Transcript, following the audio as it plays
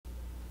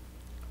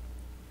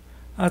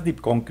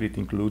ASDIP Concrete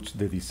includes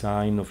the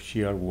design of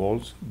shear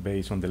walls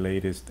based on the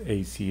latest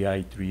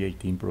ACI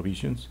 318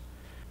 provisions.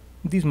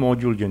 This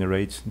module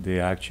generates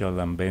the axial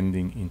and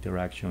bending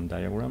interaction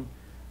diagram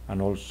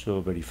and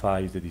also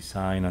verifies the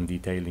design and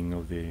detailing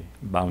of the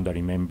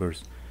boundary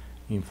members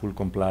in full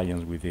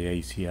compliance with the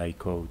ACI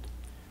code.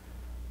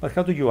 But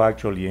how do you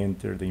actually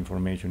enter the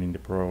information in the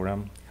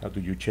program? How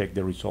do you check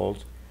the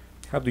results?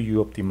 How do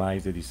you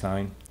optimize the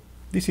design?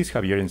 This is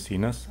Javier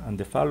Encinas, and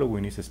the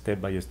following is a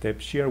step-by-step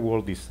shear wall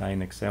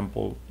design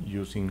example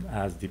using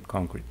ASDIP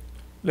Concrete.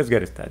 Let's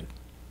get started.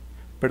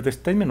 Per the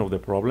statement of the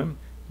problem,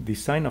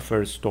 design a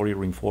first-story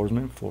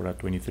reinforcement for a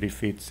 23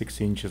 feet 6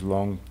 inches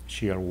long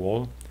shear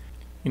wall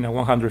in a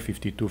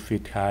 152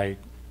 feet high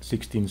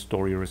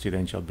 16-story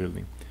residential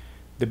building.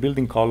 The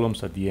building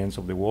columns at the ends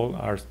of the wall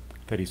are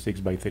 36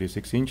 by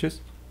 36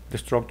 inches. The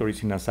structure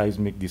is in a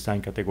seismic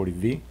design category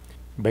D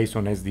based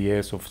on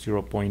SDS of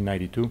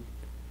 0.92.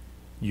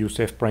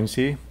 Use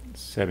F'(C)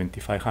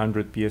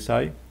 7500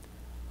 psi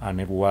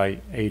and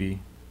Fy 80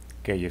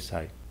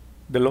 ksi.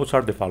 The loads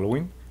are the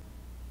following: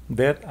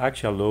 dead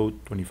axial load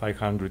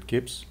 2500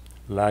 kips,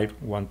 live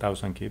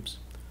 1000 kips.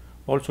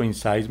 Also in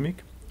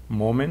seismic,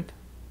 moment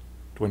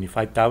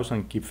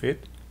 25,000 kip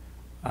feet,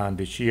 and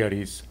the shear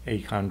is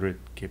 800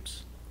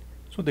 kips.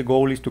 So the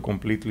goal is to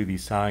completely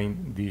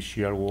design this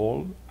shear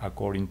wall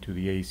according to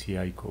the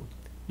ACI code.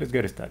 Let's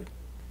get started.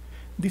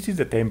 This is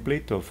the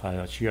template of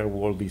a shear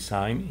wall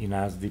design in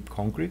ASDIP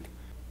Concrete.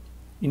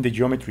 In the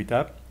Geometry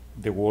tab,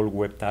 the Wall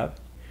Web tab,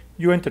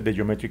 you enter the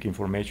geometric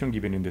information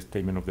given in the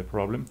statement of the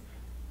problem.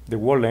 The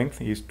wall length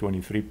is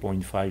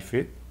 23.5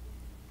 feet.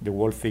 The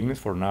wall thickness,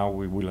 for now,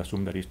 we will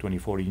assume that is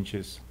 24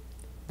 inches.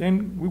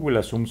 Then we will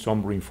assume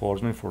some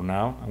reinforcement for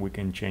now, and we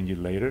can change it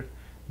later.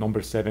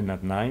 Number 7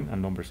 at 9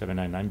 and number 7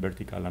 at 9,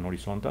 vertical and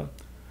horizontal.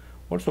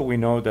 Also, we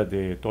know that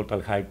the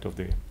total height of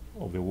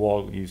the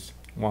wall is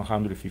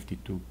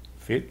 152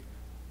 feet.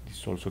 This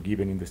is also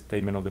given in the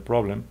statement of the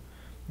problem.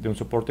 The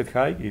unsupported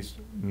height is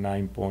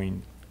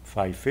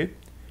 9.5 feet,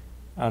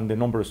 and the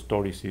number of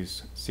stories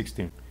is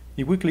 16.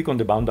 If we click on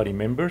the boundary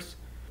members,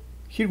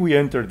 here we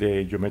enter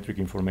the geometric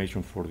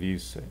information for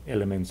these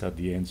elements at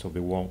the ends of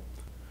the wall.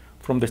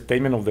 From the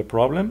statement of the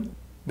problem,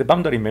 the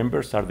boundary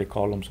members are the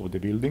columns of the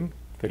building,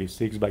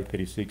 36 by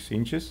 36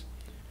 inches,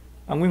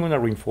 and we're going to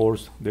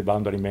reinforce the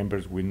boundary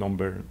members with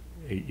number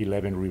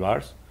 11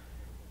 rebars.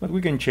 But we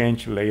can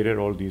change later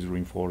all this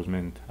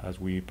reinforcement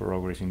as we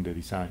progress in the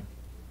design.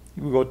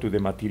 If we go to the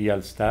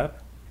Materials tab,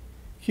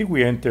 here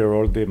we enter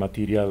all the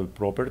material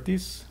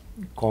properties: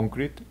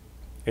 concrete,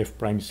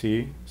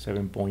 F'(C)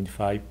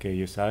 7.5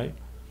 ksi,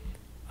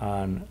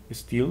 and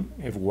steel,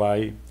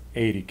 Fy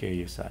 80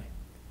 ksi.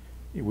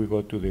 If we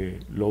go to the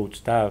Loads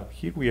tab,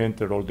 here we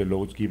enter all the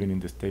loads given in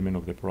the statement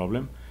of the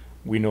problem.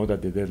 We know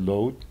that the dead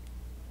load,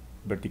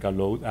 vertical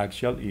load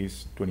axial,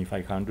 is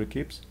 2500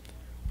 kips.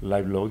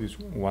 Live load is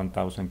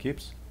 1000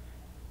 kips,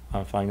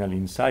 and finally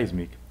in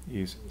seismic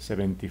is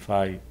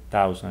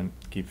 75,000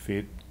 kip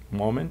feet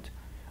moment,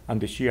 and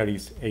the shear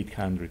is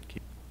 800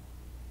 kips.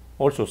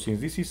 Also,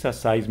 since this is a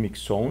seismic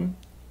zone,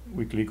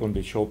 we click on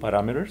the show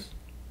parameters,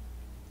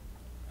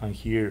 and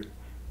here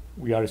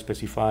we are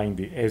specifying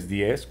the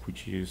SDS,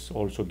 which is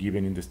also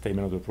given in the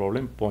statement of the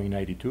problem,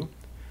 0.92,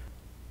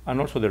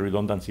 and also the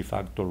redundancy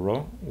factor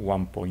rho,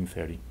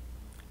 1.30.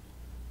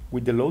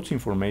 With the loads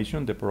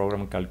information, the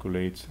program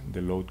calculates the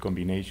load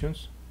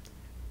combinations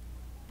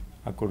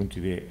according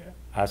to the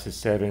ASE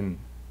 7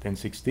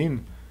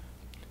 1016.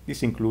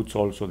 This includes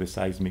also the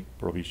seismic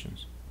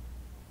provisions.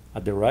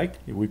 At the right,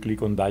 if we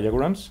click on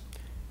diagrams,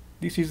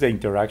 this is the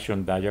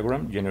interaction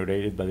diagram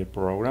generated by the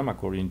program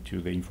according to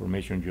the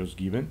information just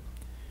given.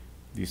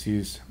 This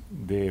is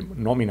the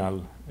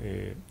nominal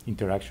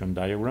interaction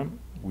diagram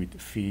with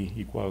phi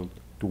equal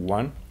to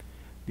 1.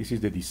 This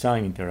is the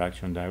design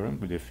interaction diagram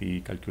with the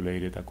phi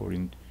calculated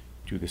according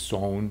to the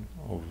zone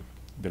of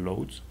the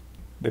loads.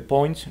 The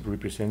points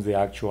represent the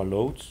actual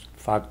loads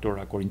factor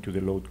according to the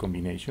load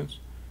combinations.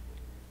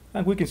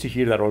 And we can see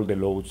here that all the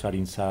loads are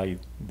inside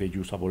the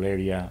usable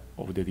area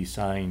of the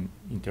design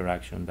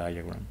interaction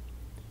diagram.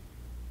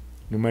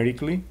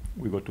 Numerically,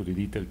 we go to the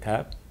Detail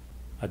tab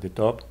at the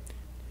top.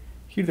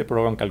 Here the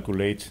program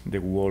calculates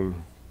the wall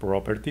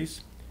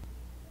properties.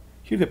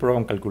 Here the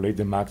program calculates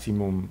the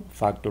maximum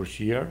factor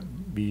shear,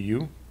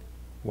 BU,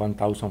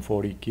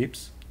 1040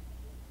 kips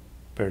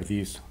per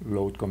this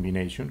load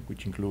combination,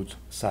 which includes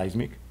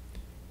seismic.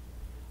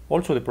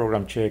 Also, the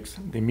program checks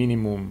the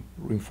minimum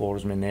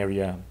reinforcement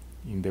area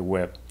in the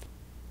web.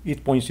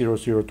 It's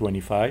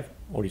 0.0025,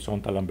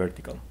 horizontal and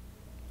vertical.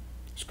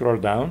 Scroll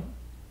down.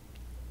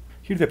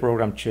 Here the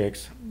program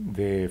checks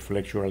the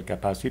flexural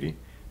capacity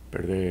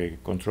per the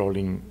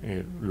controlling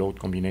load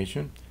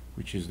combination,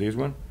 which is this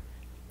one.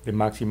 The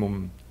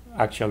maximum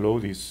axial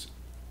load is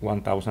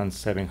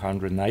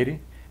 1790,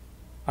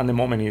 and the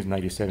moment is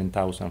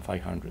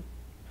 97,500.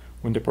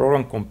 When the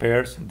program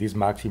compares these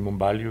maximum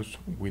values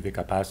with the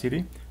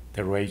capacity,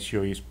 the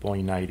ratio is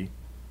 0.90.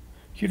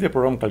 Here the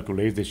program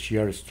calculates the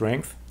shear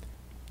strength.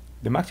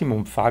 The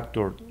maximum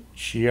factor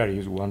shear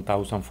is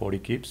 1040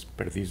 kips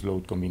per this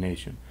load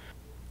combination.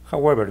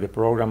 However, the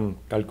program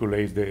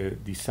calculates the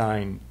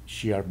design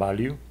shear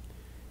value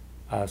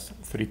as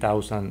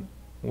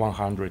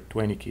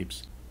 3120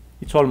 kips.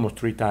 It's almost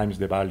 3 times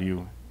the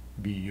value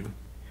BU.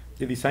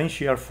 The design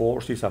shear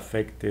force is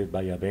affected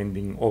by a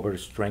bending over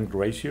strength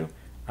ratio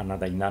and a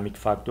dynamic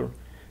factor.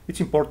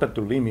 It's important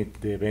to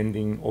limit the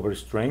bending over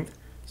strength,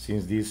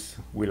 since this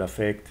will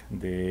affect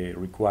the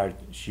required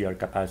shear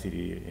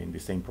capacity in the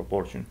same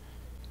proportion.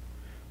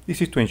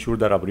 This is to ensure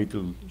that a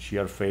brittle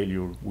shear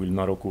failure will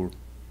not occur.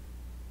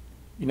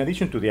 In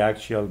addition to the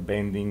axial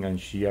bending and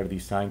shear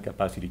design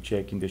capacity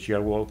check in the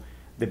shear wall,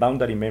 the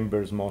boundary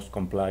members must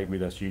comply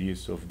with a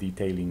series of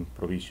detailing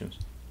provisions.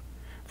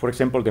 For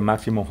example, the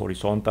maximum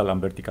horizontal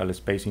and vertical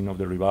spacing of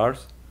the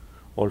rebars,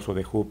 also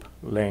the hoop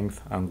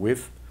length and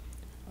width,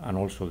 and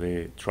also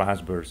the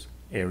transverse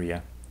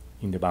area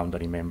in the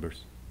boundary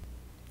members.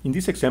 In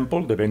this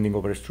example, the bending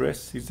over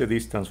stress is the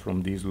distance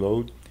from this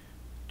load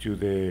to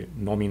the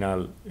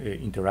nominal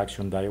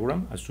interaction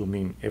diagram,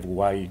 assuming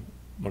Fy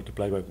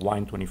multiplied by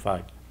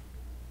 125.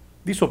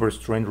 This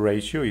overstrain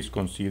ratio is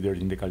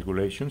considered in the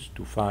calculations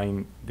to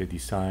find the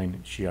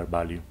design shear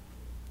value.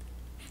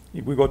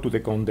 If we go to the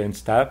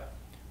Condensed tab,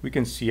 we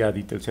can see a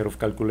detailed set of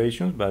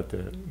calculations, but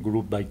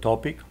grouped by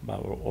topic, but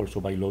also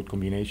by load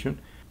combination.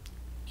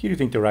 Here is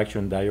the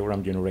interaction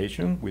diagram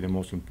generation with the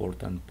most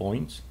important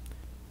points.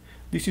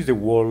 This is the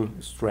wall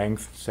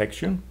strength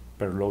section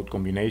per load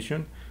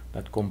combination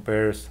that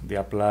compares the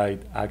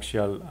applied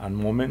axial and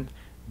moment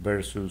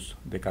versus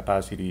the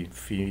capacity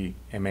phi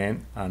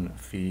mn and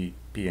phi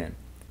pn.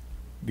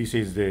 This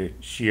is the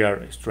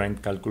shear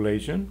strength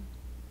calculation,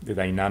 the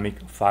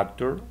dynamic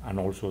factor, and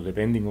also the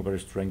bending over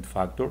strength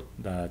factor,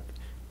 that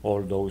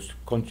all those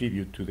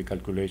contribute to the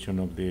calculation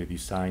of the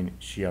design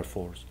shear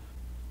force.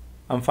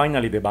 And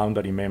finally, the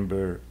boundary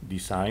member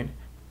design,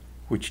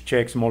 which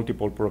checks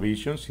multiple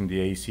provisions in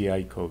the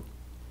ASCII code.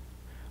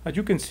 As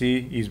you can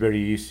see, it's very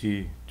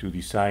easy to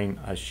design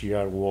a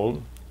shear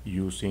wall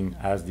using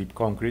ASDIP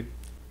CONCRETE.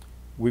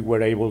 We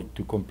were able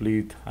to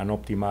complete and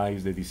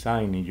optimize the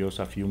design in just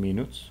a few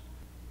minutes.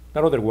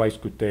 That otherwise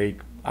could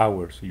take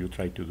hours if you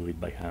try to do it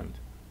by hand.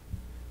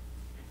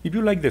 If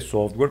you like the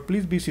software,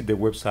 please visit the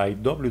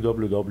website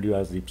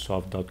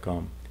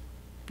www.asdipsoft.com.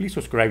 Please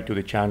subscribe to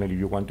the channel if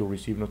you want to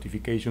receive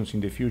notifications in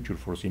the future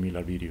for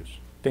similar videos.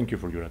 Thank you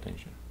for your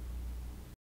attention.